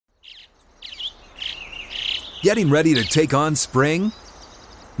Getting ready to take on spring?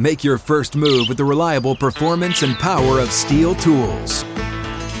 Make your first move with the reliable performance and power of Steel tools.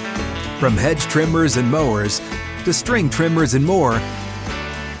 From hedge trimmers and mowers to string trimmers and more,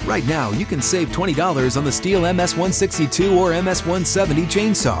 right now you can save $20 on the Steel MS-162 or MS-170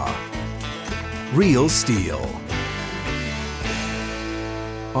 chainsaw. Real Steel.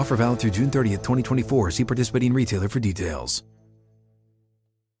 Offer valid through June 30th, 2024. See participating retailer for details.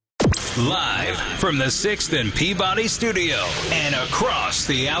 Live from the 6th and Peabody Studio and across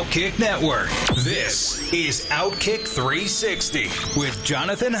the Outkick Network, this is Outkick 360 with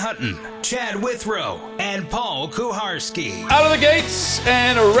Jonathan Hutton, Chad Withrow, and Paul Kuharsky. Out of the gates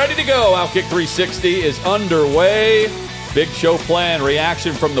and ready to go. Outkick 360 is underway. Big show plan,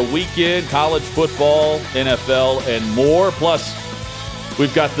 reaction from the weekend, college football, NFL, and more. Plus,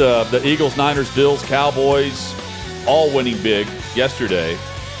 we've got the Eagles, Niners, Bills, Cowboys all winning big yesterday.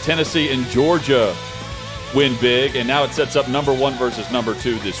 Tennessee and Georgia win big, and now it sets up number 1 versus number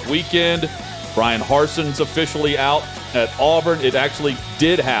 2 this weekend. Brian Harson's officially out at Auburn. It actually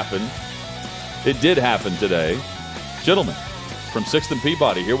did happen. It did happen today. Gentlemen, from 6th and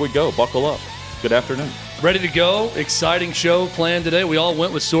Peabody, here we go. Buckle up. Good afternoon. Ready to go. Exciting show planned today. We all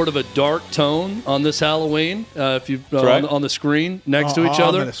went with sort of a dark tone on this Halloween. If you right. on the screen next to each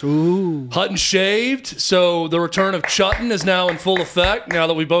other. Ooh. Hutton shaved, so the return of Chutton is now in full effect now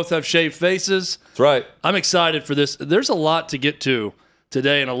that we both have shaved faces. That's right. I'm excited for this. There's a lot to get to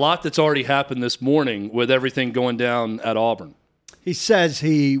today and a lot that's already happened this morning with everything going down at Auburn. He says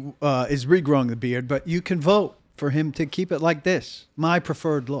he is regrowing the beard, but you can vote for him to keep it like this. My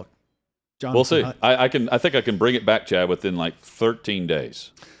preferred look. Jonathan We'll see. Hutton. I think I can bring it back, Chad, within like 13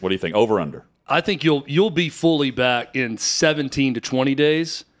 days. What do you think? Over, under? I think you'll be fully back in 17 to 20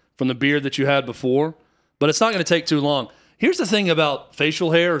 days from the beard that you had before, but it's not going to take too long. Here's the thing about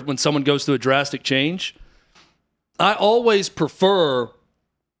facial hair when someone goes through a drastic change. I always prefer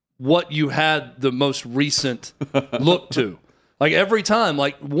what you had the most recent look to. Like every time,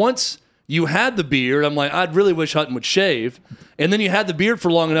 like once you had the beard, I'm like, I'd really wish Hutton would shave. And then you had the beard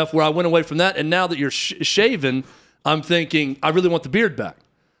for long enough where I went away from that. And now that you're shaven, I'm thinking, I really want the beard back.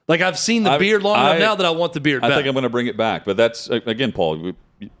 Like I've seen the beard long enough now that I want the beard back. I think I'm going to bring it back. But that's, again, Paul,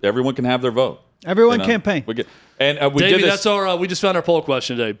 everyone can have their vote. Everyone campaign. We did Davey, this. that's our. We just found our poll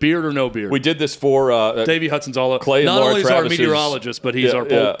question today: beard or no beard? We did this for Davey Hudson's all up. Clay and Not Laura only is our Travis's- meteorologist, but he's our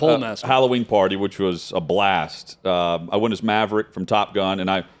poll master. Halloween party, which was a blast. I went as Maverick from Top Gun,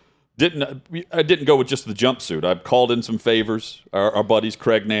 and I didn't go with just the jumpsuit. I called in some favors. Our buddies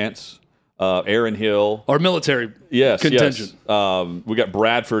Craig Nance, Aaron Hill, Our military Yes. contingent. We got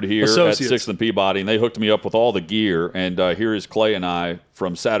Bradford here Associates. at 6th and Peabody, and they hooked me up with all the gear. And here is Clay and I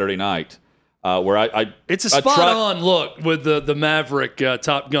from Saturday night. Where It's a spot-on look with the Maverick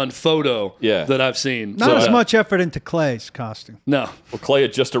Top Gun photo that I've seen. Not as much effort into Clay's costume. No. Well, Clay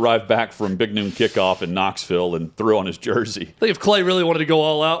had just arrived back from Big Noon Kickoff in Knoxville and threw on his jersey. I think if Clay really wanted to go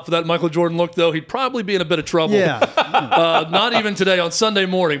all out for that Michael Jordan look, though, he'd probably be in a bit of trouble. Yeah. Not even today on Sunday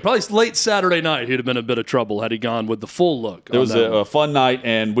morning. Probably late Saturday night, he'd have been in a bit of trouble had he gone with the full look. It was a fun night,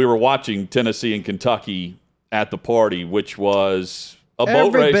 and we were watching Tennessee and Kentucky at the party, which was a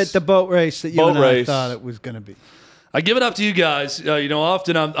boat race. Every bit the boat race that you and I thought it was going to be. I give it up to you guys.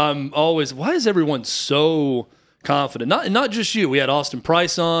 Often I'm always, why is everyone so confident? Not just you. We had Austin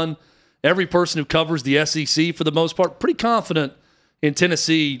Price on. Every person who covers the SEC for the most part, pretty confident in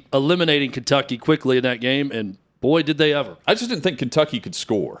Tennessee eliminating Kentucky quickly in that game, and boy, did they ever. I just didn't think Kentucky could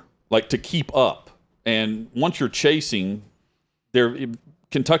score, like to keep up. And once you're chasing,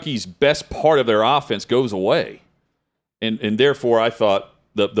 Kentucky's best part of their offense goes away. And therefore, I thought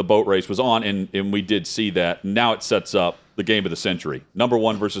the boat race was on, and we did see that. Now it sets up the game of the century. Number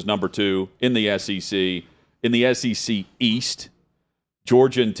 1 versus number 2 in the SEC. In the SEC East,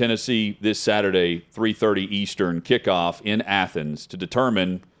 Georgia and Tennessee this Saturday, 3:30 Eastern kickoff in Athens to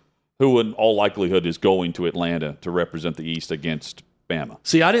determine who in all likelihood is going to Atlanta to represent the East against Bama.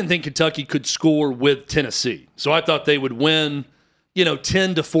 See, I didn't think Kentucky could score with Tennessee. So I thought they would win,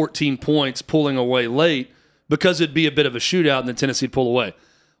 10 to 14 points pulling away late, because it'd be a bit of a shootout and then Tennessee would pull away.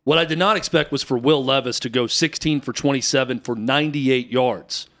 What I did not expect was for Will Levis to go 16 for 27 for 98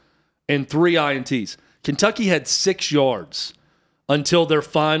 yards and 3 INTs. Kentucky had 6 yards until their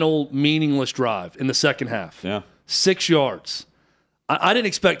final meaningless drive in the second half. Yeah. 6 yards. I didn't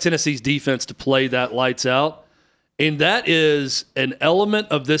expect Tennessee's defense to play that lights out. And that is an element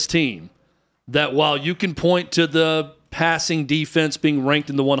of this team that while you can point to the passing defense being ranked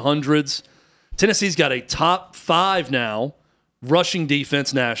in the 100s, Tennessee's got a top 5 now rushing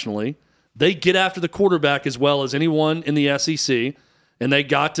defense nationally. They get after the quarterback as well as anyone in the SEC. and they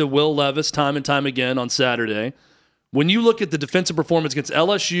got to Will Levis time and time again on Saturday. When you look at the defensive performance against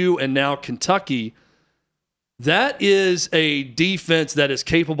LSU and now Kentucky, that is a defense that is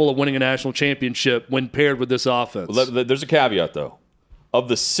capable of winning a national championship when paired with this offense. Well, there's a caveat, though. Of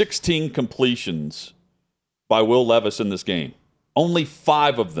the 16 completions by Will Levis in this game, only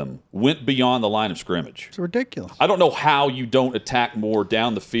 5 of them went beyond the line of scrimmage. It's ridiculous. I don't know how you don't attack more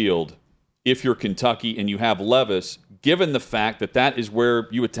down the field if you're Kentucky and you have Levis, given the fact that that is where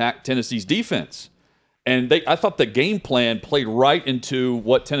you attack Tennessee's defense. And I thought the game plan played right into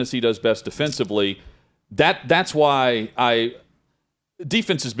what Tennessee does best defensively. That's why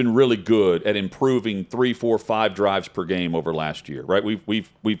defense has been really good at improving 3, 4, 5 drives per game over last year, right?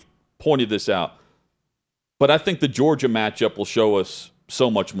 We've pointed this out. But I think the Georgia matchup will show us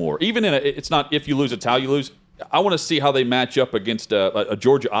so much more. Even it's not if you lose, it's how you lose. I want to see how they match up against a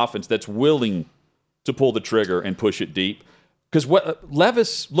Georgia offense that's willing to pull the trigger and push it deep. Because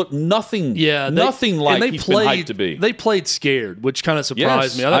Levis looked nothing like he's been hyped to be. They played scared, which kind of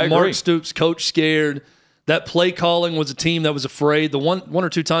surprised me. I thought I Mark agree. Stoops coached scared. That play calling was a team that was afraid. The one or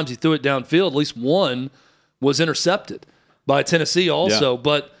two times he threw it downfield, at least one was intercepted by Tennessee also. Yeah.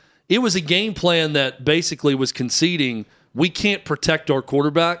 But it was a game plan that basically was conceding, we can't protect our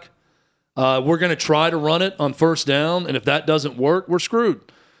quarterback. We're going to try to run it on first down, and if that doesn't work, we're screwed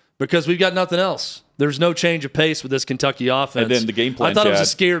because we've got nothing else. There's no change of pace with this Kentucky offense. And then the game plan, I thought it was a Chad,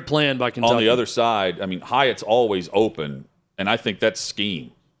 scared plan by Kentucky. on the other side, I mean, Hyatt's always open, and I think that's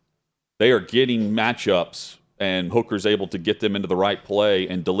scheme. They are getting matchups, and Hooker's able to get them into the right play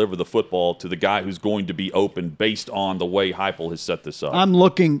and deliver the football to the guy who's going to be open based on the way Heupel has set this up. I'm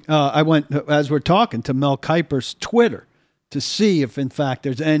looking, I went, as we're talking, to Mel Kiper's Twitter to see if, in fact,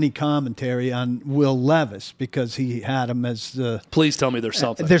 there's any commentary on Will Levis because he had him as the... Please tell me there's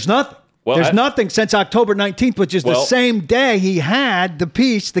something. There's nothing. Well, There's nothing since October 19th, which is the same day he had the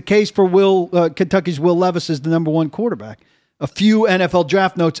case for Kentucky's Will Levis as the number 1 quarterback. A few NFL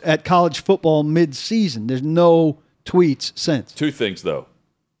draft notes at college football mid-season. There's no tweets since. 2 things, though.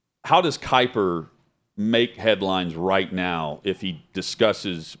 How does Kiper make headlines right now if he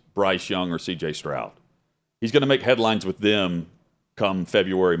discusses Bryce Young or C.J. Stroud? He's going to make headlines with them come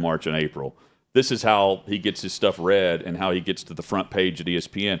February, March, and April. This is how he gets his stuff read and how he gets to the front page at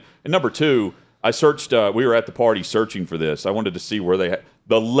ESPN. And number 2, I searched, we were at the party searching for this. I wanted to see where they had,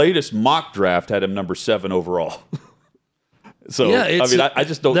 the latest mock draft had him number 7 overall. So, yeah, I mean, I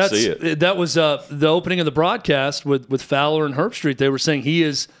just don't see it. That was the opening of the broadcast with Fowler and Herbstreit. They were saying he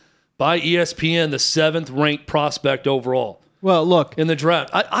is, by ESPN, the 7th ranked prospect overall. Well, look. In the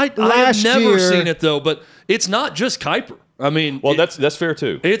draft. I have never seen it, though, but it's not just Kiper. I mean, well, that's fair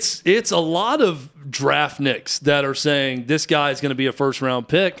too. It's a lot of draft nicks that are saying this guy is going to be a first-round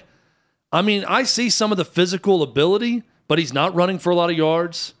pick. I mean, I see some of the physical ability, but he's not running for a lot of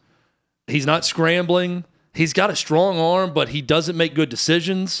yards. He's not scrambling. He's got a strong arm, but he doesn't make good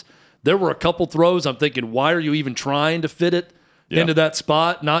decisions. There were a couple throws I'm thinking, why are you even trying to fit it into that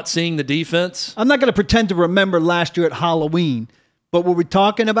spot, not seeing the defense? I'm not going to pretend to remember last year at Halloween, but were we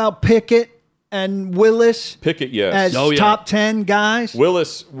talking about Pickett and Willis? Pickett, yes. As top 10 guys?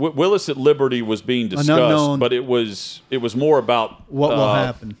 Willis at Liberty was being discussed, but it was more about what will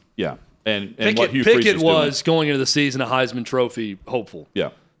happen. Yeah. And Pickett, what Hugh Freeze Pickett was going into the season a Heisman Trophy hopeful. Yeah.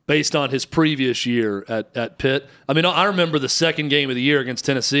 Based on his previous year at Pitt. I mean, I remember the second game of the year against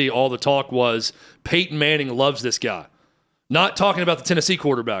Tennessee, all the talk was Peyton Manning loves this guy. Not talking about the Tennessee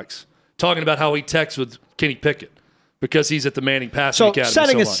quarterbacks, talking about how he texts with Kenny Pickett because he's at the Manning Passing Academy. So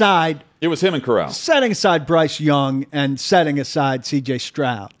setting aside... It was him and Corral. Setting aside Bryce Young and setting aside C.J.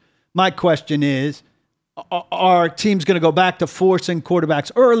 Stroud, my question is, are teams going to go back to forcing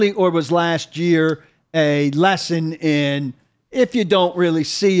quarterbacks early, or was last year a lesson in if you don't really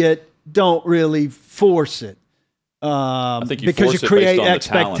see it, don't really force it? I think because you create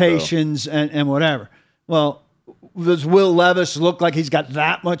expectations and whatever. Well, does Will Levis look like he's got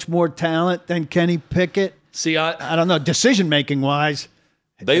that much more talent than Kenny Pickett? See, I don't know, decision-making wise.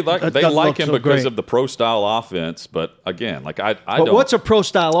 They like him because of the pro-style offense, but again, like I don't. But what's a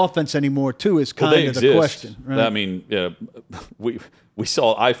pro-style offense anymore? Too is kind of the question. Right? I mean, we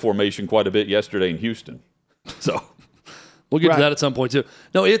saw I formation quite a bit yesterday in Houston, so we'll get to that at some point too.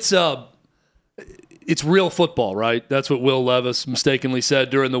 No, it's real football, right? That's what Will Levis mistakenly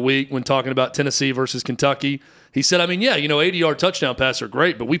said during the week when talking about Tennessee versus Kentucky. He said, I mean, 80-yard touchdown passes are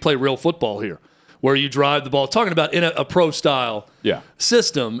great, but we play real football here, where you drive the ball. Talking about in a pro-style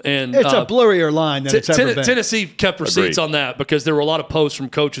system. And it's a blurrier line than it's ever been. Tennessee kept receipts on that because there were a lot of posts from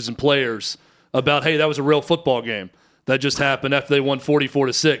coaches and players about, hey, that was a real football game that just happened after they won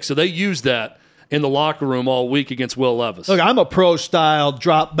 44-6. So they used that. in the locker room all week against Will Levis. Look, I'm a pro-style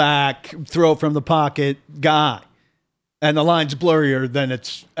drop back, throw from the pocket guy. And the line's blurrier than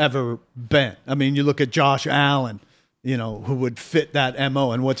it's ever been. I mean, you look at Josh Allen, who would fit that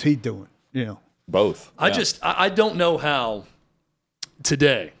MO, and what's he doing? Both. Yeah. I don't know how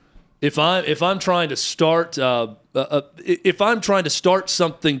today, if I'm trying to start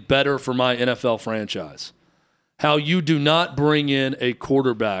something better for my NFL franchise, how you do not bring in a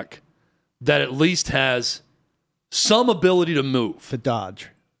quarterback that at least has some ability to move. To dodge.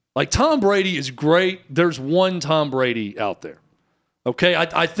 Like, Tom Brady is great. There's one Tom Brady out there. Okay?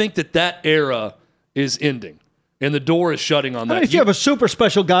 I think that era is ending, and the door is shutting on that. If you have a super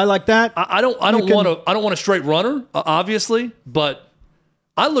special guy like that, I don't want a straight runner, obviously, but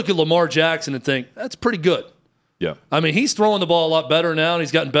I look at Lamar Jackson and think, that's pretty good. Yeah. I mean, he's throwing the ball a lot better now, and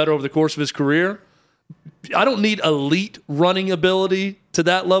he's gotten better over the course of his career. I don't need elite running ability to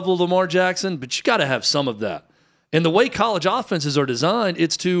that level of Lamar Jackson, but you got to have some of that. And the way college offenses are designed,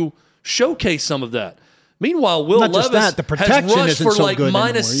 it's to showcase some of that. Meanwhile, Will Levis has rushed for like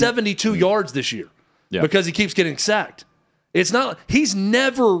minus 72 yards this year because he keeps getting sacked. He's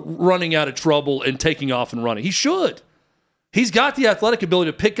never running out of trouble and taking off and running. He should. He's got the athletic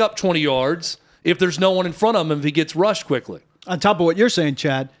ability to pick up 20 yards if there's no one in front of him if he gets rushed quickly. On top of what you're saying,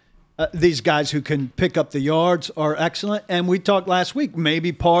 Chad, these guys who can pick up the yards are excellent. And we talked last week,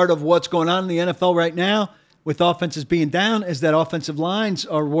 maybe part of what's going on in the NFL right now with offenses being down is that offensive lines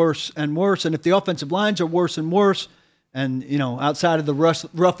are worse and worse. And if the offensive lines are worse and worse, and, outside of the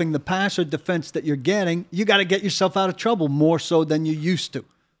roughing the passer defense that you're getting, you got to get yourself out of trouble more so than you used to.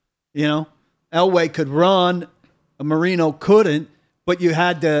 Elway could run, Marino couldn't, but you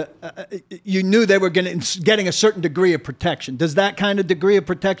had to, you knew they were getting a certain degree of protection. Does that kind of degree of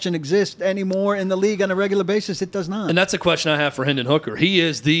protection exist anymore in the league on a regular basis? It does not. And that's a question I have for Hendon Hooker. He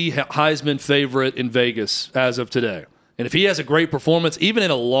is the Heisman favorite in Vegas as of today. And if he has a great performance, even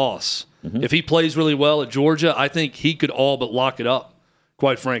in a loss, if he plays really well at Georgia, I think he could all but lock it up,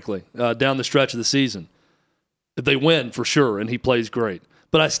 quite frankly, down the stretch of the season. If they win, for sure, and he plays great.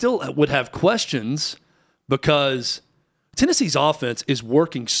 But I still would have questions because Tennessee's offense is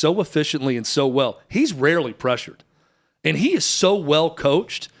working so efficiently and so well. He's rarely pressured, and he is so well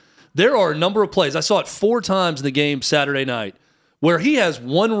coached. There are a number of plays. I saw it 4 times in the game Saturday night where he has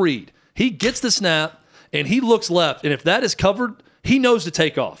one read. He gets the snap, and he looks left, and if that is covered, he knows to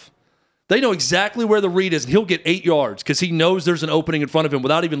take off. They know exactly where the read is, and he'll get 8 yards because he knows there's an opening in front of him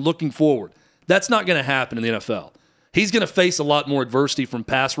without even looking forward. That's not going to happen in the NFL. He's going to face a lot more adversity from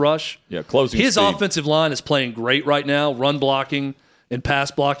pass rush. Yeah, closing His speed. offensive line is playing great right now, run blocking and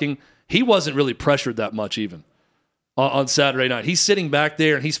pass blocking. He wasn't really pressured that much even on Saturday night. He's sitting back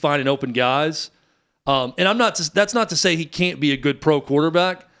there, and he's finding open guys. And that's not to say he can't be a good pro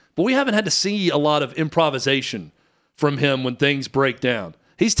quarterback, but we haven't had to see a lot of improvisation from him when things break down.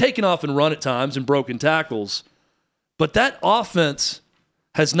 He's taken off and run at times and broken tackles, but that offense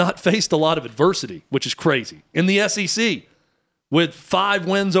has not faced a lot of adversity, which is crazy. In the SEC, with 5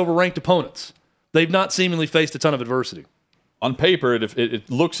 wins over ranked opponents, they've not seemingly faced a ton of adversity. On paper, it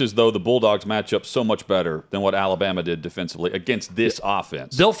looks as though the Bulldogs match up so much better than what Alabama did defensively against this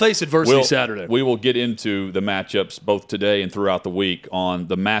offense. They'll face adversity Saturday. We will get into the matchups both today and throughout the week on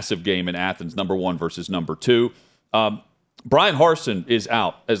the massive game in Athens, number 1 versus number 2. Brian Harsin is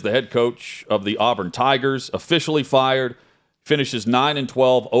out as the head coach of the Auburn Tigers, officially fired, finishes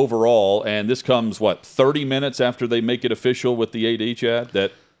 9-12 overall, and this comes, 30 minutes after they make it official with the AD, Chad,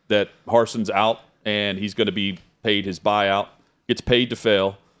 that Harsin's out and he's going to be paid his buyout, gets paid to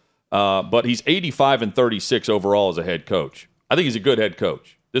fail, but he's 85-36 overall as a head coach. I think he's a good head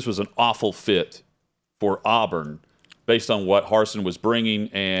coach. This was an awful fit for Auburn based on what Harsin was bringing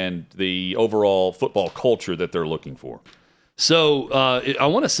and the overall football culture that they're looking for. So I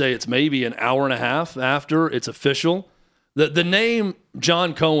want to say it's maybe an hour and a half after it's official. The name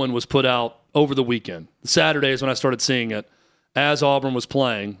John Cohen was put out over the weekend. Saturday is when I started seeing it as Auburn was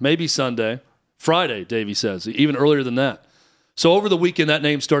playing, maybe Sunday. Friday, Davey says, even earlier than that. So over the weekend, that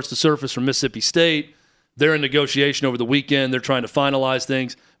name starts to surface from Mississippi State. They're in negotiation over the weekend. They're trying to finalize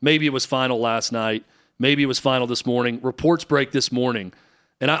things. Maybe it was final last night. Maybe it was final this morning. Reports break this morning.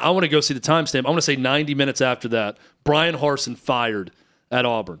 And I want to go see the timestamp. I want to say 90 minutes after that, Brian Harsin fired at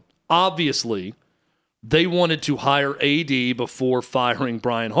Auburn. Obviously, they wanted to hire AD before firing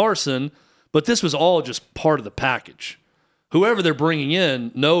Brian Harsin, but this was all just part of the package. Whoever they're bringing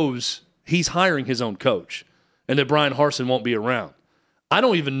in knows he's hiring his own coach and that Brian Harsin won't be around. I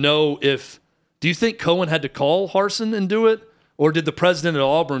don't even know do you think Cohen had to call Harsin and do it? Or did the president at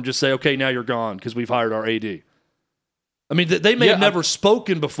Auburn just say, okay, now you're gone because we've hired our AD? I mean, they may have never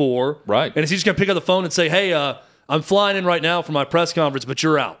spoken before. Right. And is he just going to pick up the phone and say, hey, I'm flying in right now for my press conference, but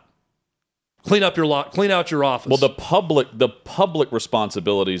you're out. Clean out your office. Well, the public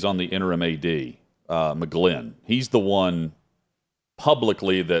responsibilities on the interim AD, McGlynn. He's the one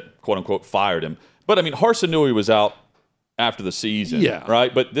publicly that, quote unquote, fired him. But I mean, Harsin knew he was out after the season,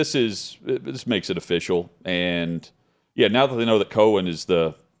 right? But this makes it official, and now that they know that Cohen is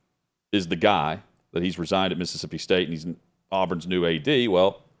the guy, that he's resigned at Mississippi State and he's Auburn's new AD.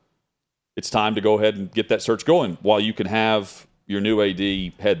 Well, it's time to go ahead and get that search going while you can have your new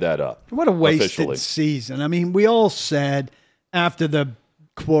AD head that up. What a wasted officially. Season. I mean, we all said after the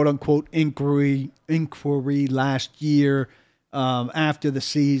quote-unquote inquiry last year, after the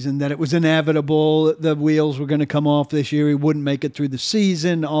season, that it was inevitable the wheels were going to come off this year. He wouldn't make it through the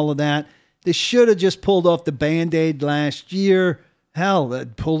season, all of that. They should have just pulled off the Band-Aid last year. Hell,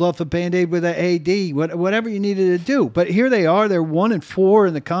 pulled off a Band-Aid with an AD, whatever you needed to do. But here they are. They're 1-4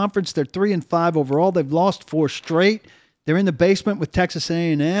 in the conference. They're 3-5 overall. They've lost 4 straight. They're in the basement with Texas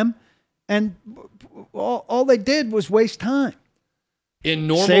A&M. And all they did was waste time.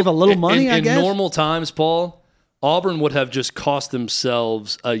 Save a little money, I guess. In normal times, Paul, Auburn would have just cost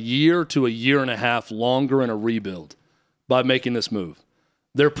themselves a year to a year and a half longer in a rebuild by making this move.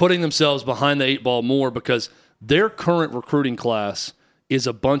 They're putting themselves behind the 8 ball more because their current recruiting class is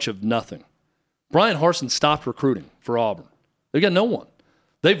a bunch of nothing. Brian Harsin stopped recruiting for Auburn. They've got no one.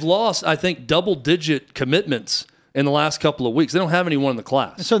 They've lost, I think, double-digit commitments in the last couple of weeks. They don't have anyone in the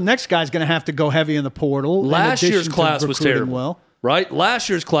class. So the next guy's going to have to go heavy in the portal. Last year's class was terrible, well. right? Last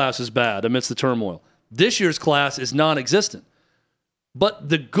year's class is bad amidst the turmoil. This year's class is non-existent. But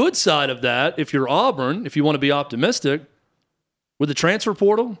the good side of that, if you're Auburn, if you want to be optimistic, with the transfer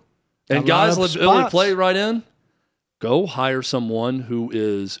portal and guys able to play right in, go hire someone who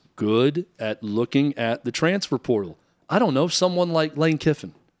is good at looking at the transfer portal. I don't know, someone like Lane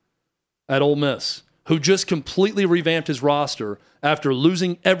Kiffin at Ole Miss, who just completely revamped his roster after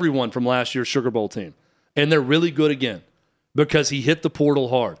losing everyone from last year's Sugar Bowl team. And they're really good again because he hit the portal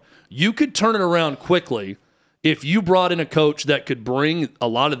hard. You could turn it around quickly if you brought in a coach that could bring a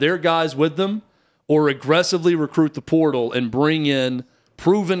lot of their guys with them or aggressively recruit the portal and bring in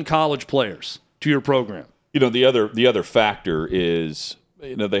proven college players to your program. You know, the other factor is,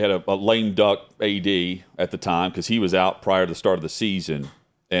 you know, they had a lame duck AD at the time because he was out prior to the start of the season,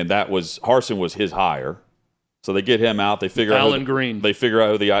 and Harsin was his hire. So they get him out. They figure Alan Green. They figure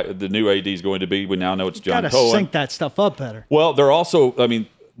out who the new AD is going to be. We now know it's John Cohen. Got to sync that stuff up better. Well, they're also, I mean,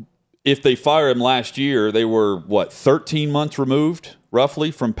 if they fire him last year, they were 13 months removed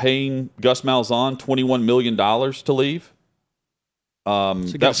roughly from paying Gus Malzahn $21 million to leave.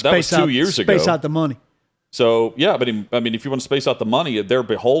 That was 2 years ago. Space out the money. So, yeah, but I mean, if you want to space out the money, they're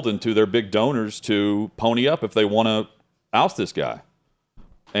beholden to their big donors to pony up if they want to oust this guy.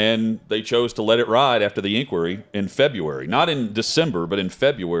 And they chose to let it ride after the inquiry in February. Not in December, but in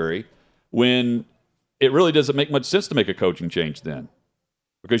February, when it really doesn't make much sense to make a coaching change then.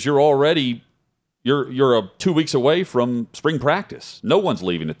 Because you're 2 weeks away from spring practice. No one's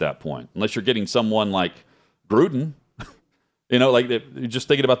leaving at that point, unless you're getting someone like Gruden. You know, like just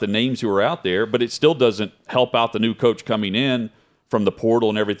thinking about the names who are out there, but it still doesn't help out the new coach coming in from the portal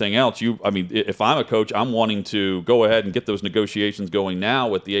and everything else. If I'm a coach, I'm wanting to go ahead and get those negotiations going now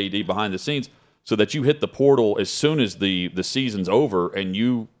with the AD behind the scenes so that you hit the portal as soon as the season's over and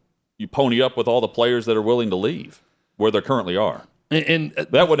you pony up with all the players that are willing to leave where they currently are. And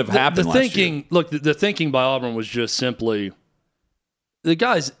that wouldn't have happened last year. Look, the thinking by Auburn was just simply, the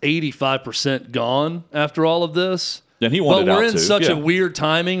guy's 85% gone after all of this. And he wanted but we're out in too. such a weird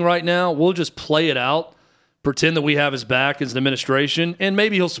timing right now. We'll just play it out, pretend that we have his back as an administration, and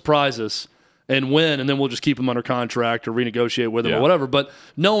maybe he'll surprise us and win, and then we'll just keep him under contract or renegotiate with him or whatever. But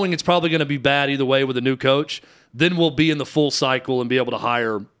knowing it's probably going to be bad either way with a new coach, then we'll be in the full cycle and be able to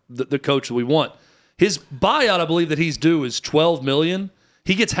hire the coach that we want. His buyout, I believe, that he's due is $12 million.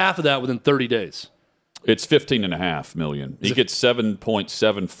 He gets half of that within 30 days. It's $15.5 million. He gets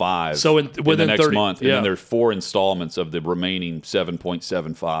 7.75 so within the next 30, month, and then there's 4 installments of the remaining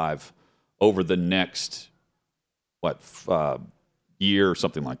 7.75 over the next year or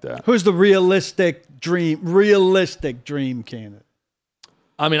something like that. Who's the realistic dream candidate?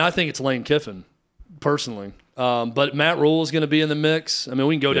 I mean, I think it's Lane Kiffin, personally. But Matt Rule is going to be in the mix. I mean,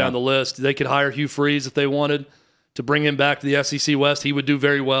 we can go down the list. They could hire Hugh Freeze if they wanted to bring him back to the SEC West. He would do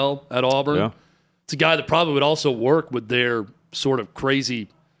very well at Auburn. Yeah. It's a guy that probably would also work with their sort of crazy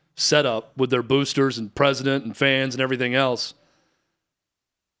setup with their boosters and president and fans and everything else.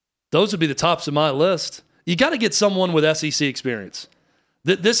 Those would be the tops of my list. You got to get someone with SEC experience.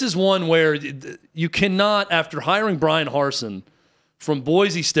 This is one where you cannot, after hiring Brian Harsin from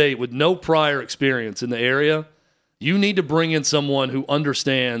Boise State with no prior experience in the area, you need to bring in someone who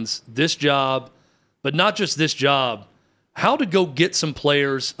understands this job, but not just this job, how to go get some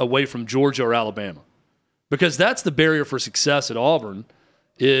players away from Georgia or Alabama. Because that's the barrier for success at Auburn,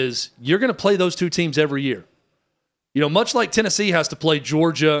 is you're going to play those two teams every year. Much like Tennessee has to play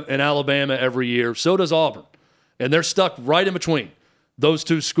Georgia and Alabama every year, so does Auburn. And they're stuck right in between those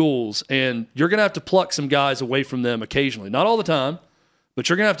two schools, and you're going to have to pluck some guys away from them occasionally. Not all the time, but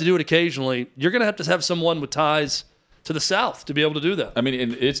you're going to have to do it occasionally. You're going to have someone with ties to the South to be able to do that. I mean,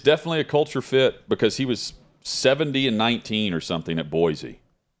 and it's definitely a culture fit because he was 70-19 or something at Boise.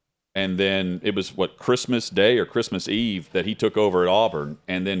 And then it was, Christmas Day or Christmas Eve that he took over at Auburn.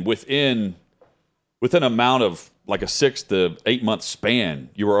 And then within an amount of like a 6 to 8 month span,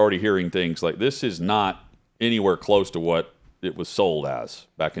 you were already hearing things like, this is not anywhere close to what it was sold as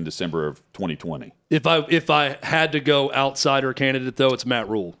back in December of 2020. If I had to go outsider candidate, though, it's Matt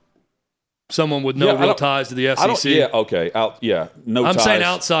Rule. Someone with no real ties to the SEC. No I'm ties. saying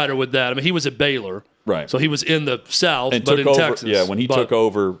outsider with that. I mean, he was at Baylor. Right. So he was in the South, and but in Texas. Yeah, when he took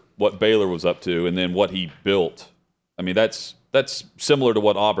over what Baylor was up to and then what he built, I mean, that's similar to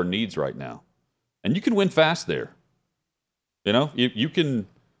what Auburn needs right now. And you can win fast there. You can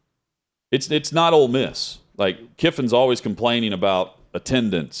 – it's not Ole Miss. Like, Kiffin's always complaining about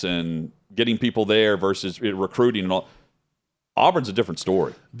attendance and getting people there versus recruiting and all. Auburn's a different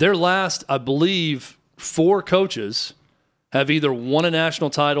story. Their last, I believe, 4 coaches have either won a national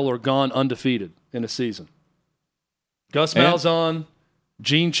title or gone undefeated in a season. Gus Malzahn,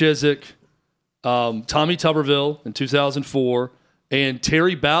 Gene Chizik, Tommy Tuberville in 2004, and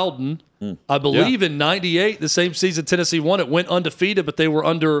Terry Bowden, I believe in 98, the same season Tennessee won it, went undefeated, but they were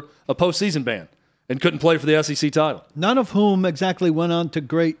under a postseason ban and couldn't play for the SEC title. None of whom exactly went on to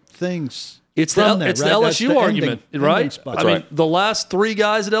great things. It's the LSU argument, right? I mean, the last 3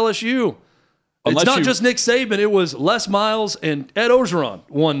 guys at LSU. It's not just Nick Saban. It was Les Miles and Ed Orgeron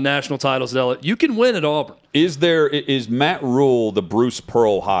won national titles at LSU. You can win at Auburn. Is Matt Rule the Bruce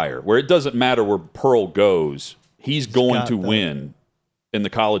Pearl hire, where it doesn't matter where Pearl goes, he's going to win in the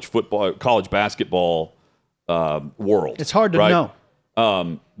college basketball world? It's hard to know.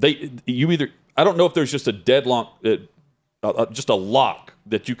 I don't know if there's just a deadlock, just a lock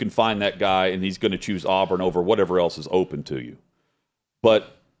that you can find that guy and he's going to choose Auburn over whatever else is open to you.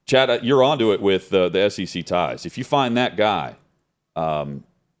 But Chad, you're onto it with the SEC ties. If you find that guy,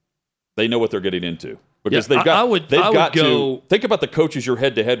 they know what they're getting into because they've got to think about the coaches you're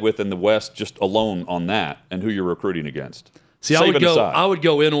head to head with in the West just alone on that and who you're recruiting against. See, I would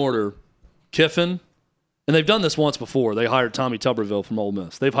go in order. Kiffin, and they've done this once before. They hired Tommy Tuberville from Ole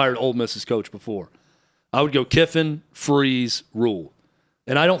Miss. They've hired Ole Miss's coach before. I would go Kiffin, Freeze, Rule.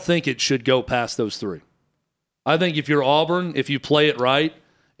 And I don't think it should go past those 3. I think if you're Auburn, if you play it right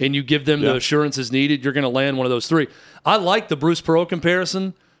and you give them the assurances needed, you're going to land one of those 3. I like the Bruce Pearl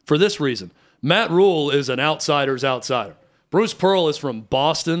comparison for this reason. Matt Rule is an outsider's outsider. Bruce Pearl is from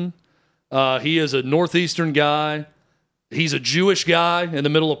Boston. He is a Northeastern guy. He's a Jewish guy in the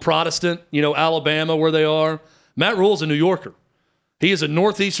middle of Protestant, Alabama where they are. Matt Rule's a New Yorker. He is a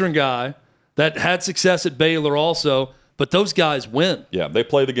Northeastern guy that had success at Baylor also. But those guys win. Yeah, they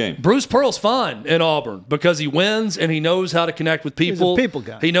play the game. Bruce Pearl's fine in Auburn because he wins and he knows how to connect with people. He's a people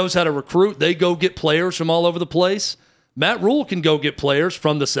guy. He knows how to recruit. They go get players from all over the place. Matt Rule can go get players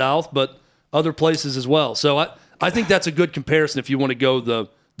from the South, but other places as well. So I think that's a good comparison if you want to go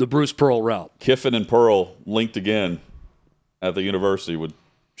the Bruce Pearl route. Kiffin and Pearl linked again at the university would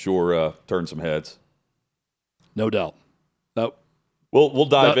sure turn some heads. No doubt. We'll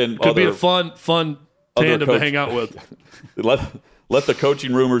dive in. Could be a fun tandem to hang out with. Let the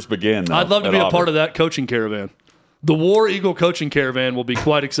coaching rumors begin. I'd love to be a part of that coaching caravan. The War Eagle coaching caravan will be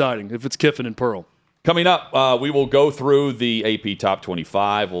quite exciting if it's Kiffin and Pearl. Coming up, we will go through the AP Top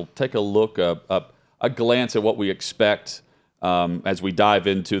 25. We'll take a look, a glance at what we expect as we dive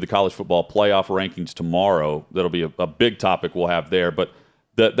into the college football playoff rankings tomorrow. That'll be a big topic we'll have there. But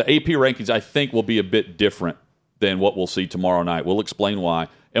the AP rankings, I think, will be a bit different than what we'll see tomorrow night. We'll explain why.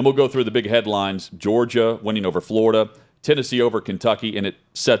 And we'll go through the big headlines. Georgia winning over Florida, Tennessee over Kentucky, and it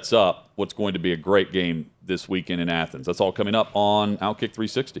sets up what's going to be a great game this weekend in Athens. That's all coming up on Outkick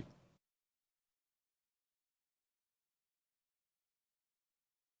 360.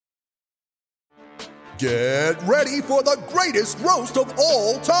 Get ready for the greatest roast of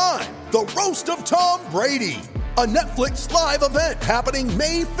all time, the Roast of Tom Brady, a Netflix live event happening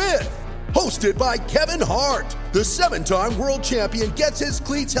May 5th. hosted by Kevin Hart. The 7-time world champion gets his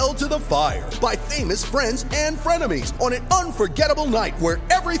cleats held to the fire by famous friends and frenemies on an unforgettable night where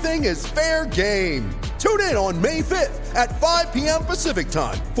everything is fair game. Tune in on May 5th at 5 p.m. Pacific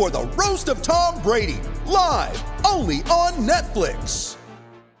time for the Roast of Tom Brady, live only on Netflix.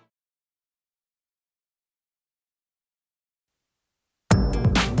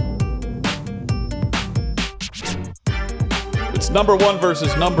 It's number 1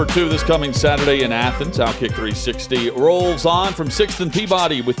 versus number 2 this coming Saturday in Athens. Outkick 360 rolls on from 6th and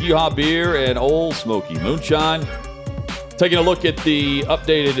Peabody with Yeehaw Beer and Old Smoky Moonshine. Taking a look at the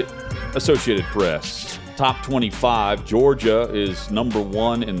updated Associated Press. Top 25, Georgia is number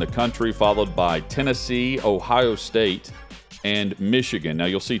 1 in the country, followed by Tennessee, Ohio State, and Michigan. Now,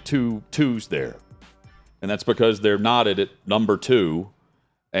 you'll see 2 twos there, and that's because they're knotted at number 2,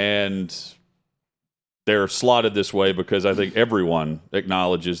 and they're slotted this way because I think everyone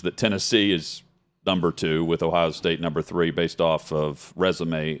acknowledges that Tennessee is number 2 with Ohio State number 3 based off of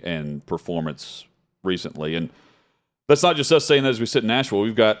resume and performance recently. And that's not just us saying that as we sit in Nashville.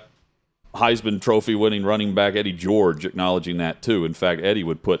 We've got Heisman Trophy winning running back Eddie George acknowledging that too. In fact, Eddie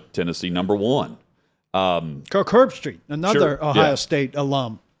would put Tennessee number 1. Kirk Herbstreit, another Sure, Ohio yeah. State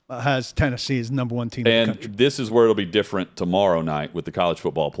alum, has Tennessee as number 1 team in the country. And this is where it'll be different tomorrow night with the college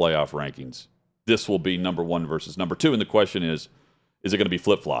football playoff rankings. This will be number 1 versus number 2. And the question is it going to be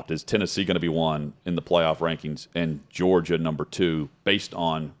flip-flopped? Is Tennessee going to be 1 in the playoff rankings and Georgia number 2 based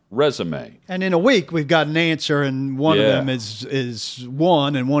on resume? And in a week, we've got an answer, and one of Yeah. them is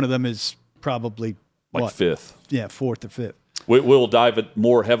 1, and one of them is probably, Like what? 5th. Yeah, 4th or 5th. We'll dive it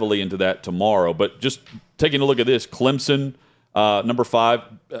more heavily into that tomorrow. But just taking a look at this, Clemson, number 5,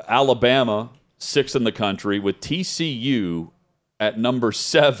 Alabama, 6th in the country, with TCU at number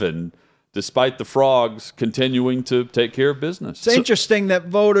 7, despite the Frogs continuing to take care of business. It's interesting that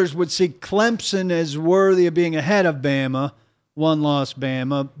voters would see Clemson as worthy of being ahead of Bama, 1-loss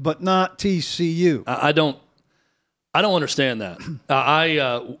Bama, but not TCU. I don't understand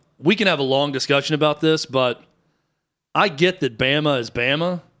that. We can have a long discussion about this, but I get that Bama is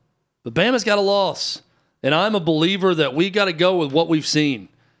Bama, but Bama's got a loss. And I'm a believer that we got to go with what we've seen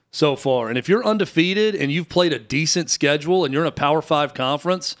so far. And if you're undefeated and you've played a decent schedule and you're in a Power 5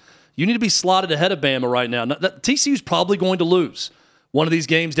 conference, you need to be slotted ahead of Bama right now. TCU's probably going to lose one of these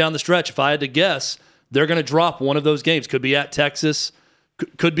games down the stretch. If I had to guess, they're going to drop one of those games. Could be at Texas,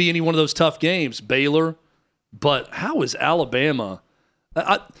 could be any one of those tough games, Baylor. But how is Alabama?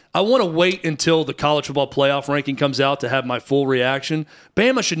 I want to wait until the college football playoff ranking comes out to have my full reaction.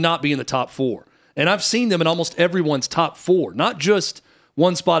 Bama should not be in the top 4. And I've seen them in almost everyone's top 4, not just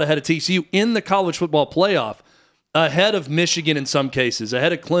one spot ahead of TCU in the college football playoff. Ahead of Michigan in some cases,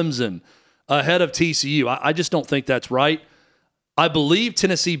 ahead of Clemson, ahead of TCU. I just don't think that's right. I believe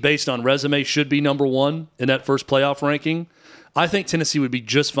Tennessee, based on resume, should be number 1 in that first playoff ranking. I think Tennessee would be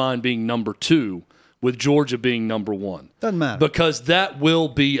just fine being number 2 with Georgia being number 1. Doesn't matter. Because that will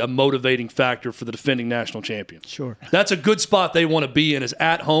be a motivating factor for the defending national champions. Sure. That's a good spot they want to be in, is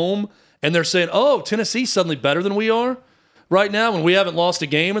at home, and they're saying, oh, Tennessee's suddenly better than we are right now when we haven't lost a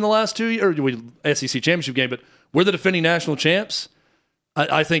game in the last 2 years, or SEC championship game, but we're the defending national champs.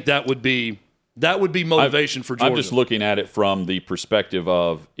 I think that would be motivation for Georgia. I'm just looking at it from the perspective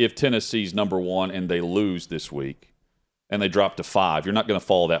of if Tennessee's number 1 and they lose this week and they drop to 5, you're not going to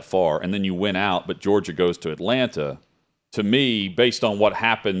fall that far. And then you win out, but Georgia goes to Atlanta. To me, based on what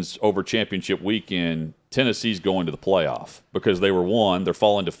happens over championship weekend, Tennessee's going to the playoff because they were 1, they're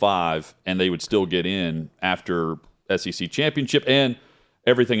falling to 5, and they would still get in after SEC championship and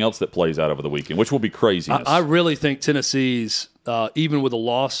everything else that plays out over the weekend, which will be craziness. I really think Tennessee's, even with a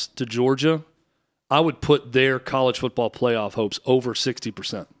loss to Georgia, I would put their college football playoff hopes over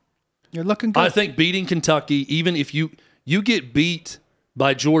 60%. You're looking good. I think beating Kentucky, even if you get beat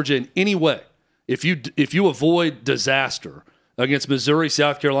by Georgia in any way, if you avoid disaster against Missouri,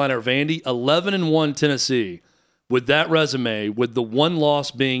 South Carolina, or Vandy, 11-1 Tennessee, with that resume, with the one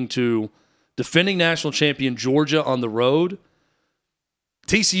loss being to defending national champion Georgia on the road,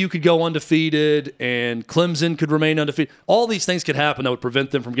 TCU could go undefeated and Clemson could remain undefeated. All these things could happen that would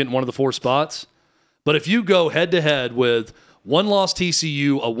prevent them from getting one of the 4 spots. But if you go head-to-head with one-loss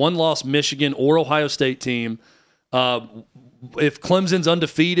TCU, a one-loss Michigan or Ohio State team, if Clemson's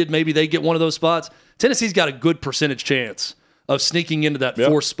undefeated, maybe they get one of those spots. Tennessee's got a good percentage chance of sneaking into that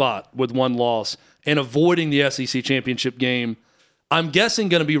 4th spot with one loss and avoiding the SEC championship game. I'm guessing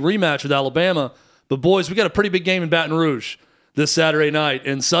going to be a rematch with Alabama. But, boys, we got a pretty big game in Baton Rouge this Saturday night,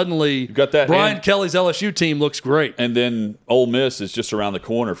 and suddenly got that Brian Kelly's LSU team looks great. And then Ole Miss is just around the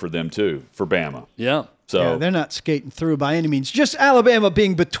corner for them too, for Bama. Yeah. So Yeah, they're not skating through by any means. Just Alabama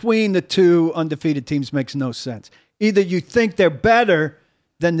being between the two undefeated teams makes no sense. Either you think they're better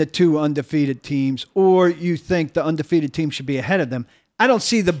than the two undefeated teams, or you think the undefeated team should be ahead of them. I don't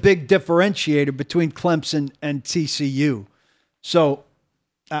see the big differentiator between Clemson and TCU. So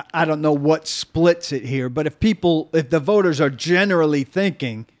I don't know what splits it here. But if the voters are generally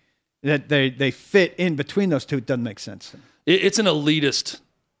thinking that they fit in between those two, it doesn't make sense to me. It's an elitist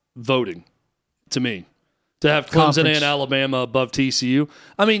voting to me to have Clemson Conference. and Alabama above TCU.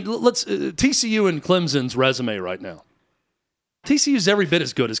 I mean, let's TCU and Clemson's resume right now. TCU's every bit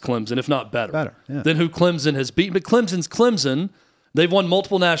as good as Clemson, if not better, than who Clemson has beaten. But Clemson's Clemson. They've won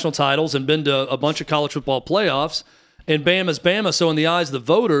multiple national titles and been to a bunch of college football playoffs. And Bama's Bama. So in the eyes of the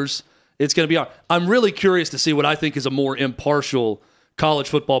voters, it's going to be hard. I'm really curious to see what I think is a more impartial college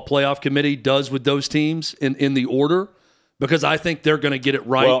football playoff committee does with those teams in the order, because I think they're going to get it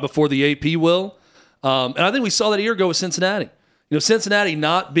right before the AP will. And I think we saw that a year ago with Cincinnati. Cincinnati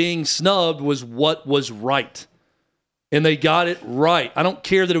not being snubbed was what was right. And they got it right. I don't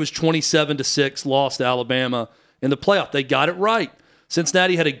care that it was 27-6 loss to Alabama in the playoff. They got it right.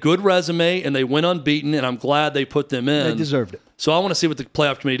 Cincinnati had a good resume, and they went unbeaten, and I'm glad they put them in. They deserved it. So I want to see what the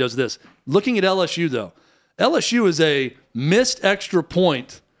playoff committee does with this. Looking at LSU, though, LSU is a missed extra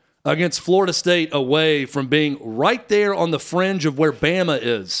point against Florida State away from being right there on the fringe of where Bama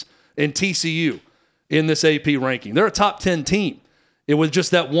is and TCU in this AP ranking. They're a top 10 team. It was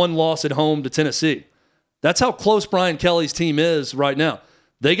just that one loss at home to Tennessee. That's how close Brian Kelly's team is right now.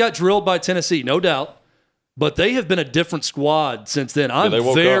 They got drilled by Tennessee, no doubt, but they have been a different squad since then. I'm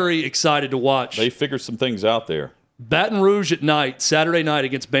very excited to watch. They figured some things out there. Baton Rouge at night, Saturday night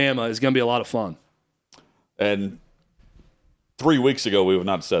against Bama is going to be a lot of fun. And 3 weeks ago, we would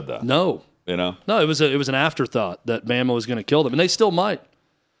not have said that. No. No, it was an afterthought that Bama was going to kill them, and they still might.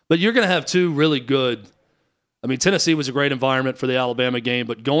 But you're going to have two really good. I mean, Tennessee was a great environment for the Alabama game,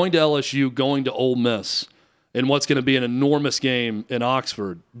 but going to LSU, going to Ole Miss, and what's going to be an enormous game in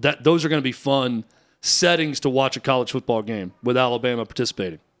Oxford, those are going to be fun settings to watch a college football game with Alabama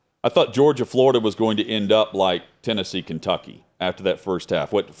participating. I thought Georgia-Florida was going to end up like Tennessee-Kentucky after that first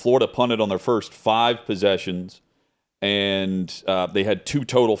half. Florida punted on their first 5 possessions, and they had 2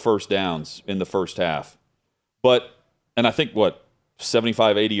 total first downs in the first half. And I think,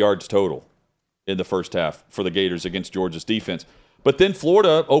 75, 80 yards total in the first half for the Gators against Georgia's defense. But then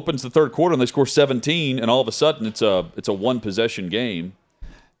Florida opens the third quarter, and they score 17, and all of a sudden it's a one-possession game.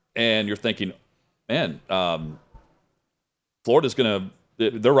 And you're thinking, man, Florida's going to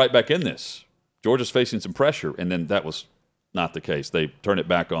 – they're right back in this. Georgia's facing some pressure, and then that was not the case. They turned it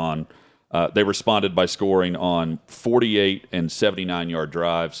back on. They responded by scoring on 48 and 79-yard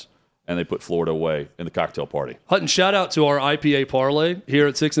drives, and they put Florida away in the cocktail party. Hutton, shout out to our IPA parlay here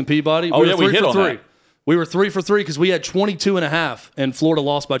at 6 and Peabody. We hit on that. We were 3 for 3 because we had 22.5, and Florida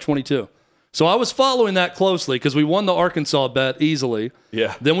lost by 22. So I was following that closely because we won the Arkansas bet easily.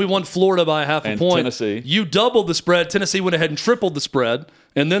 Yeah. Then we won Florida by half a point. Tennessee. You doubled the spread. Tennessee went ahead and tripled the spread,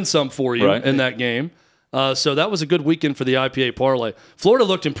 and then some for you in that game. So that was a good weekend for the IPA parlay. Florida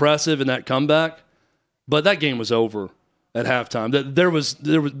looked impressive in that comeback, but that game was over at halftime. There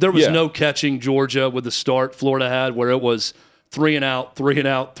was no catching Georgia with the start Florida had, where it was 3 and out, 3 and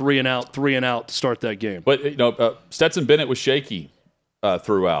out, 3 and out, 3 and out to start that game. But Stetson Bennett was shaky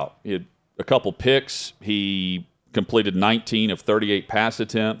throughout. He had a couple picks. He completed 19 of 38 pass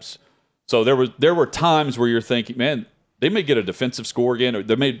attempts. So there were times where you're thinking, man, they may get a defensive score again, or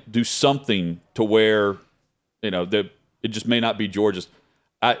they may do something to where, it just may not be Georgia's.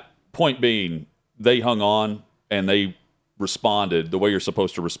 Point being, they hung on and they responded the way you're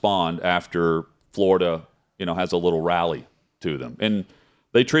supposed to respond after Florida, has a little rally to them. And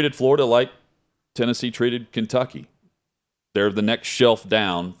they treated Florida like Tennessee treated Kentucky. They're the next shelf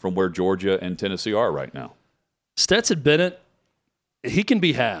down from where Georgia and Tennessee are right now. Stetson Bennett, he can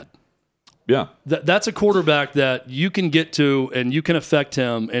be had. Yeah. That's a quarterback that you can get to and you can affect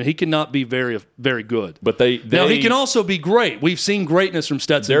him, and he cannot be very, very good. But now he can also be great. We've seen greatness from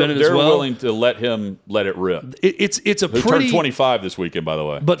Stetson Bennett as well. They're willing to let it rip. It's a He pretty turned 25 this weekend, by the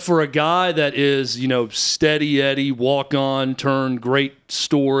way. But for a guy that is, steady Eddie, walk on, turn, great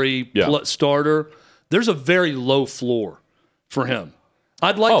story starter, there's a very low floor for him.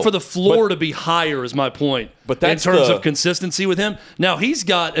 I'd like for the floor to be higher, is my point. But that's in terms of consistency with him. Now he's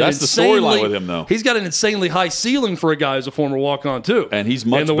got the storyline with him, though. He's got an insanely high ceiling for a guy who's a former walk-on too, and he's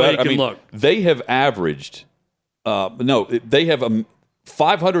much better. Way he can look. They have averaged, they have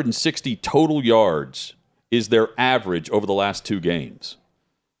 560 total yards is their average over the last 2 games.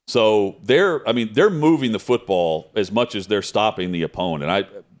 So they're moving the football as much as they're stopping the opponent.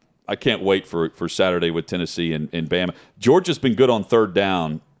 I can't wait for Saturday with Tennessee and Bama. Georgia's been good on third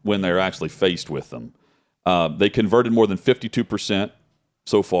down when they're actually faced with them. They converted more than 52%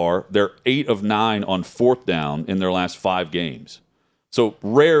 so far. They're 8 of 9 on fourth down in their last 5 games. So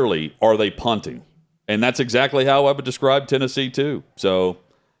rarely are they punting. And that's exactly how I would describe Tennessee too. So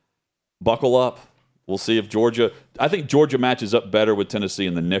buckle up. We'll see if Georgia – I think Georgia matches up better with Tennessee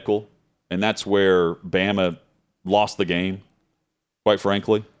in the nickel, and that's where Bama lost the game, quite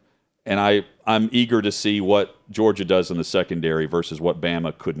frankly. And I'm eager to see what Georgia does in the secondary versus what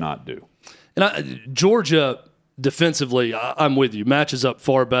Bama could not do. And Georgia, defensively, I'm with you, matches up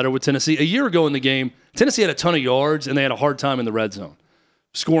far better with Tennessee. A year ago in the game, Tennessee had a ton of yards, and they had a hard time in the red zone,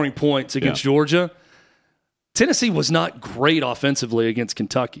 scoring points against Georgia. Tennessee was not great offensively against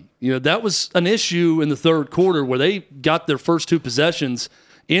Kentucky. That was an issue in the third quarter where they got their first 2 possessions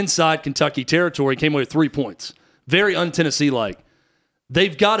inside Kentucky territory, came away with 3 points. Very un-Tennessee-like.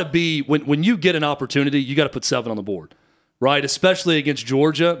 They've got to be, when you get an opportunity, you got to put 7 on the board, right? Especially against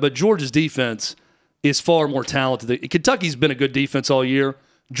Georgia. But Georgia's defense is far more talented. Kentucky's been a good defense all year.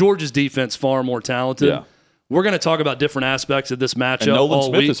 Georgia's defense far more talented. Yeah. We're going to talk about different aspects of this matchup. And Nolan all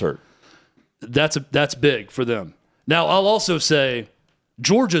Smith week. is hurt. That's big for them. Now, I'll also say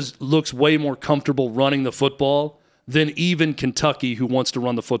Georgia looks way more comfortable running the football than even Kentucky, who wants to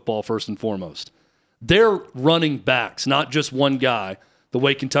run the football first and foremost. They're running backs, not just one guy. The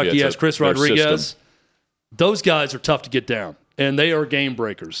way Kentucky has Chris Rodriguez, system. Those guys are tough to get down, and they are game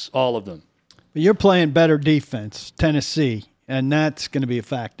breakers, all of them. But you're playing better defense, Tennessee, and that's going to be a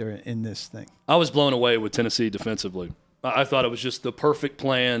factor in this thing. I was blown away with Tennessee defensively. I thought it was just the perfect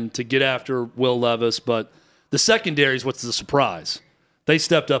plan to get after Will Levis, but the secondary is what's the surprise. They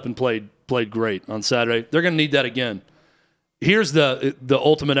stepped up and played great on Saturday. They're going to need that again. Here's the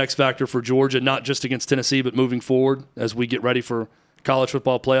ultimate X factor for Georgia, not just against Tennessee, but moving forward as we get ready for college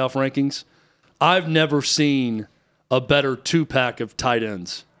football playoff rankings. I've never seen a better 2-pack of tight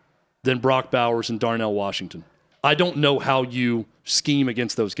ends than Brock Bowers and Darnell Washington. I don't know how you scheme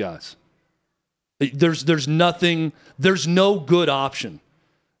against those guys. There's nothing, there's no good option.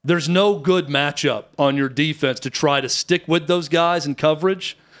 There's no good matchup on your defense to try to stick with those guys in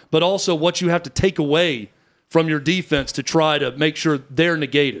coverage, but also what you have to take away from your defense to try to make sure they're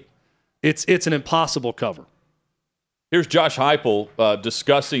negated. It's an impossible cover. Here's Josh Heupel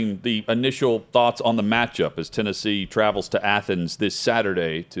discussing the initial thoughts on the matchup as Tennessee travels to Athens this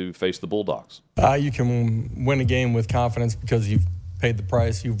Saturday to face the Bulldogs. You can win a game with confidence because you've paid the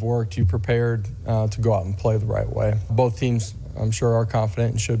price, you've worked, you've prepared to go out and play the right way. Both teams, I'm sure, are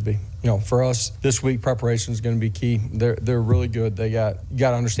confident and should be. For us, this week preparation is going to be key. They're really good. You got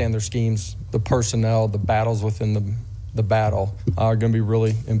to understand their schemes, the personnel, the battles within the battle are going to be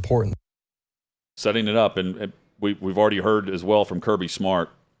really important. Setting it up, and we've already heard as well from Kirby Smart,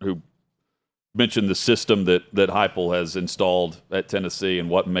 who mentioned the system that Heupel has installed at Tennessee and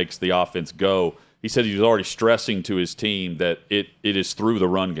what makes the offense go. He said he was already stressing to his team that it is through the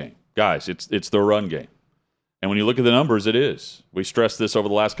run game. Guys, it's the run game. And when you look at the numbers, it is. We stressed this over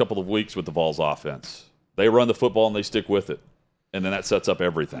the last couple of weeks with the Vols offense. They run the football and they stick with it. And then that sets up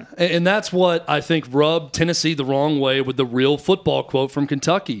everything. And that's what I think rubbed Tennessee the wrong way with the real football quote from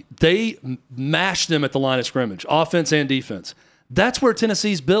Kentucky. They mashed them at the line of scrimmage, offense and defense. That's where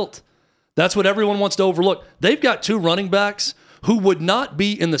Tennessee's built. That's what everyone wants to overlook. They've got 2 running backs who would not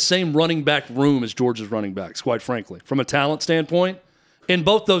be in the same running back room as Georgia's running backs, quite frankly, from a talent standpoint. And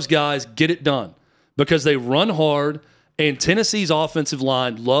both those guys get it done because they run hard, and Tennessee's offensive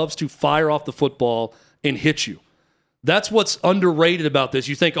line loves to fire off the football and hit you. That's what's underrated about this.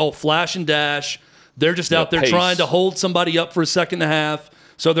 You think, flash and dash. They're just out there trying to hold somebody up for a second and a half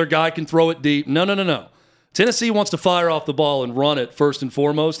so their guy can throw it deep. No. Tennessee wants to fire off the ball and run it first and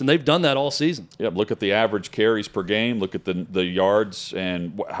foremost, and they've done that all season. Yeah, look at the average carries per game. Look at the yards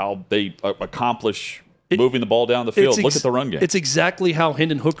and how they accomplish moving the ball down the field. Look at the run game. It's exactly how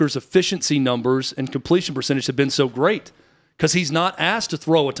Hendon Hooker's efficiency numbers and completion percentage have been so great because he's not asked to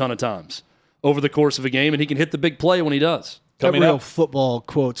throw a ton of times over the course of a game, and he can hit the big play when he does. That real football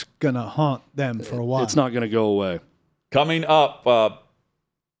quote's going to haunt them for a while. It's not going to go away. Coming up,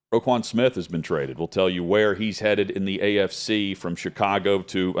 Roquan Smith has been traded. We'll tell you where he's headed in the AFC from Chicago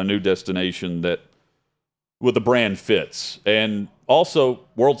to a new destination that with the brand fits. And also,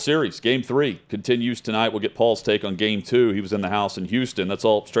 World Series, Game 3 continues tonight. We'll get Paul's take on Game 2. He was in the house in Houston. That's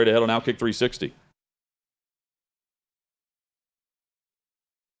all straight ahead on Outkick 360.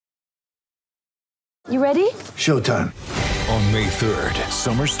 You ready? Showtime. On May 3rd,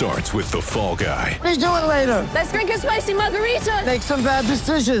 summer starts with The Fall Guy. Let's do it later. Let's drink a spicy margarita. Make some bad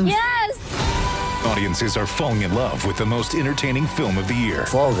decisions. Yes. Audiences are falling in love with the most entertaining film of the year.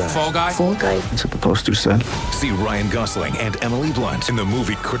 Fall Guy. Fall Guy? Fall Guy. That's what the poster said. See Ryan Gosling and Emily Blunt in the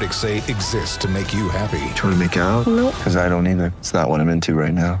movie critics say exists to make you happy. Trying to make it out? Nope. Because I don't either. It's not what I'm into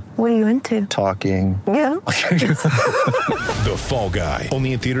right now. What are you into? Talking. Yeah. The Fall Guy.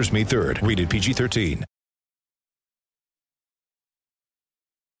 Only in theaters May 3rd. Rated PG-13.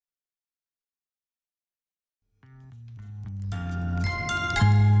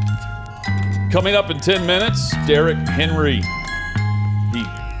 Coming up in 10 minutes, Derrick Henry. He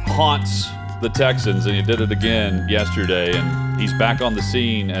haunts the Texans, and he did it again yesterday, and he's back on the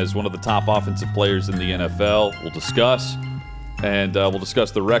scene as one of the top offensive players in the NFL. We'll discuss, and we'll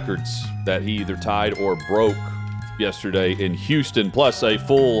discuss the records that he either tied or broke yesterday in Houston, plus a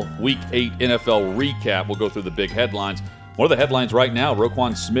full Week 8 NFL recap. We'll go through the big headlines. One of the headlines right now,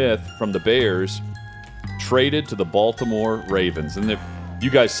 Roquan Smith from the Bears traded to the Baltimore Ravens. And you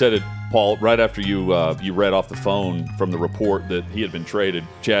guys said it, Paul, right after you read off the phone from the report that he had been traded.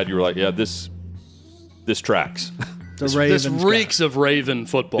 Chad, you were like, yeah, this tracks. This reeks of Raven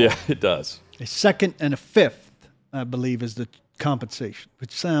football. Yeah, it does. A second and a fifth, I believe, is the compensation,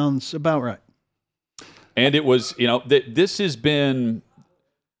 which sounds about right. And it was, this has been.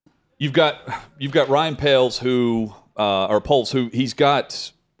 You've got Ryan Poles who he's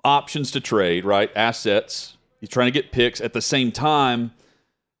got options to trade, right? Assets. He's trying to get picks. At the same time,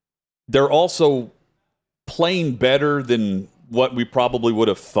 they're also playing better than what we probably would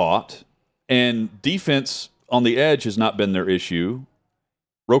have thought. And defense on the edge has not been their issue.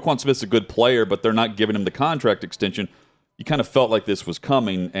 Roquan Smith's a good player, but they're not giving him the contract extension. You kind of felt like this was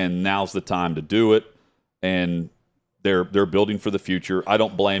coming, and now's the time to do it. And they're building for the future. I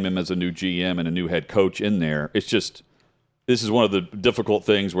don't blame him as a new GM and a new head coach in there. It's just this is one of the difficult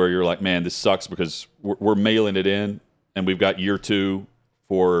things where you're like, man, this sucks because we're mailing it in, and we've got year 2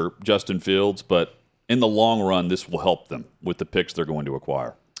 for Justin Fields. But in the long run, this will help them with the picks they're going to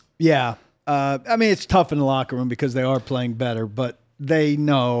acquire. Yeah. It's tough in the locker room because they are playing better, but they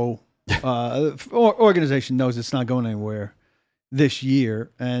know, organization knows it's not going anywhere this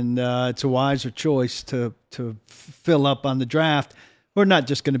year, and it's a wiser choice to fill up on the draft. We're not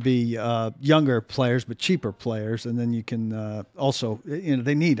just going to be younger players, but cheaper players, and then you can also,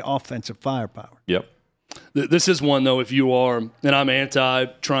 they need offensive firepower. Yep. This is one, though, if you are, and I'm anti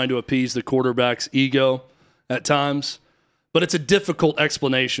trying to appease the quarterback's ego at times, but it's a difficult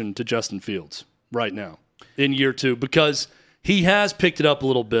explanation to Justin Fields right now in year 2 because he has picked it up a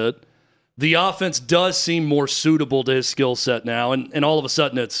little bit. The offense does seem more suitable to his skill set now, and all of a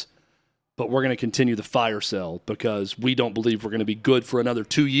sudden but we're going to continue the fire sale because we don't believe we're going to be good for another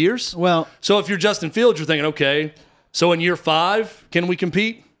 2 years. Well, so if you're Justin Fields, you're thinking, okay, so in year 5, can we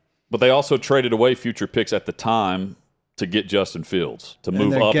compete? But they also traded away future picks at the time to get Justin Fields, to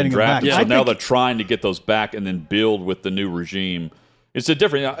move up and draft him. Yeah. So now they're trying to get those back and then build with the new regime. It's a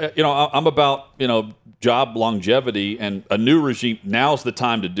different, I'm about, job longevity and a new regime. Now's the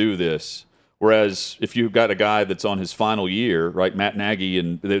time to do this. Whereas if you've got a guy that's on his final year, right, Matt Nagy,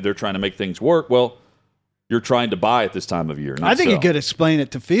 and they're trying to make things work, well, you're trying to buy at this time of year. I think you could explain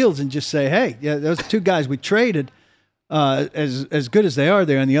it to Fields and just say, hey, yeah, those 2 guys we traded, as good as they are,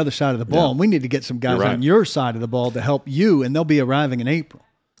 they're on the other side of the ball. Yeah. And we need to get some guys on your side of the ball to help you, and they'll be arriving in April.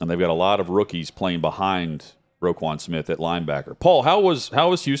 And they've got a lot of rookies playing behind Roquan Smith at linebacker. Paul, how was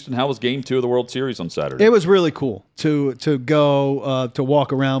Houston? How was Game 2 of the World Series on Saturday? It was really cool to go to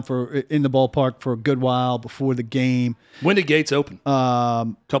walk around in the ballpark for a good while before the game. When did gates open?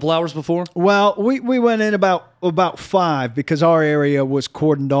 Couple hours before? Well, we went in about 5 because our area was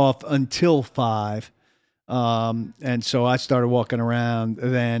cordoned off until 5. And so I started walking around.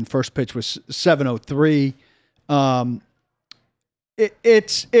 Then first pitch was 7:03.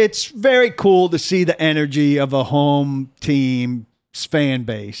 It's very cool to see the energy of a home team's fan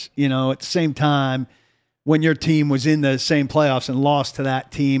base. At the same time, when your team was in the same playoffs and lost to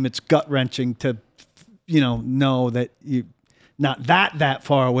that team, it's gut-wrenching to, know that you're not that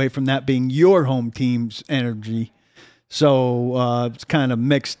far away from that being your home team's energy. So it's kind of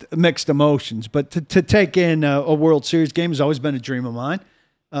mixed emotions. But to take in a World Series game has always been a dream of mine.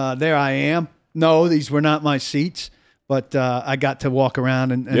 There I am. No, these were not my seats. But I got to walk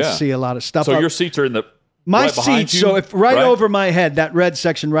around and see a lot of stuff. So your seats are in the my right seats. So if right over my head, that red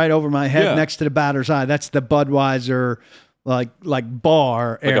section right over my head, next to the batter's eye, that's the Budweiser like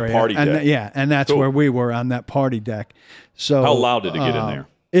bar area, like a party deck. And that's where we were on that party deck. So how loud did it get in there?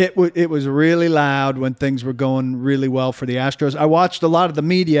 It was really loud when things were going really well for the Astros. I watched a lot of the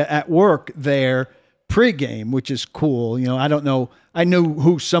media at work there pregame, which is cool. I don't know. I knew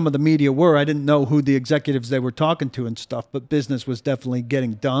who some of the media were. I didn't know who the executives they were talking to and stuff, but business was definitely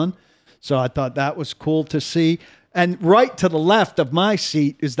getting done. So I thought that was cool to see. And right to the left of my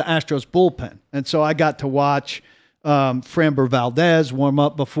seat is the Astros bullpen. And so I got to watch Framber Valdez warm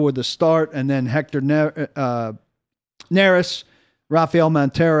up before the start, and then Hector Neris, Rafael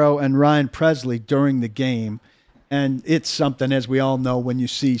Montero, and Ryan Presley during the game. And it's something, as we all know, when you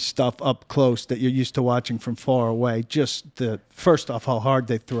see stuff up close that you're used to watching from far away, just first off, how hard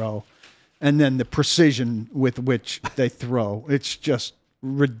they throw, and then the precision with which they throw. It's just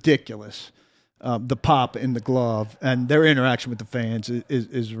ridiculous. The pop in the glove and their interaction with the fans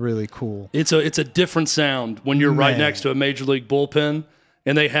is really cool. It's a different sound when you're right next to a major league bullpen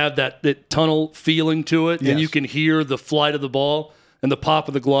and they have that tunnel feeling to it, and you can hear the flight of the ball and the pop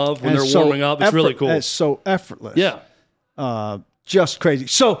of the glove when they're warming up. It's really cool. It's so effortless. Yeah. Just crazy.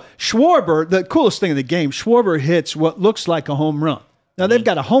 So Schwarber, the coolest thing in the game, Schwarber hits what looks like a home run. Now they've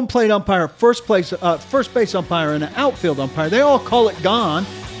got a home plate umpire, first base umpire, and an outfield umpire. They all call it gone,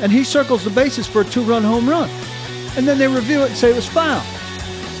 and he circles the bases for a 2-run home run. And then they review it and say it was foul.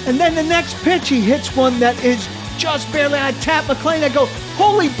 And then the next pitch, he hits one that is just barely. I tap McClain. I go,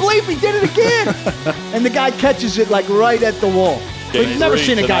 holy bleep, he did it again. And the guy catches it like right at the wall. We've never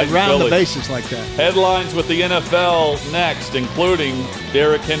seen a guy round the bases like that. Headlines with the NFL next, including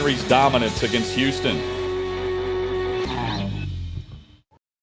Derrick Henry's dominance against Houston.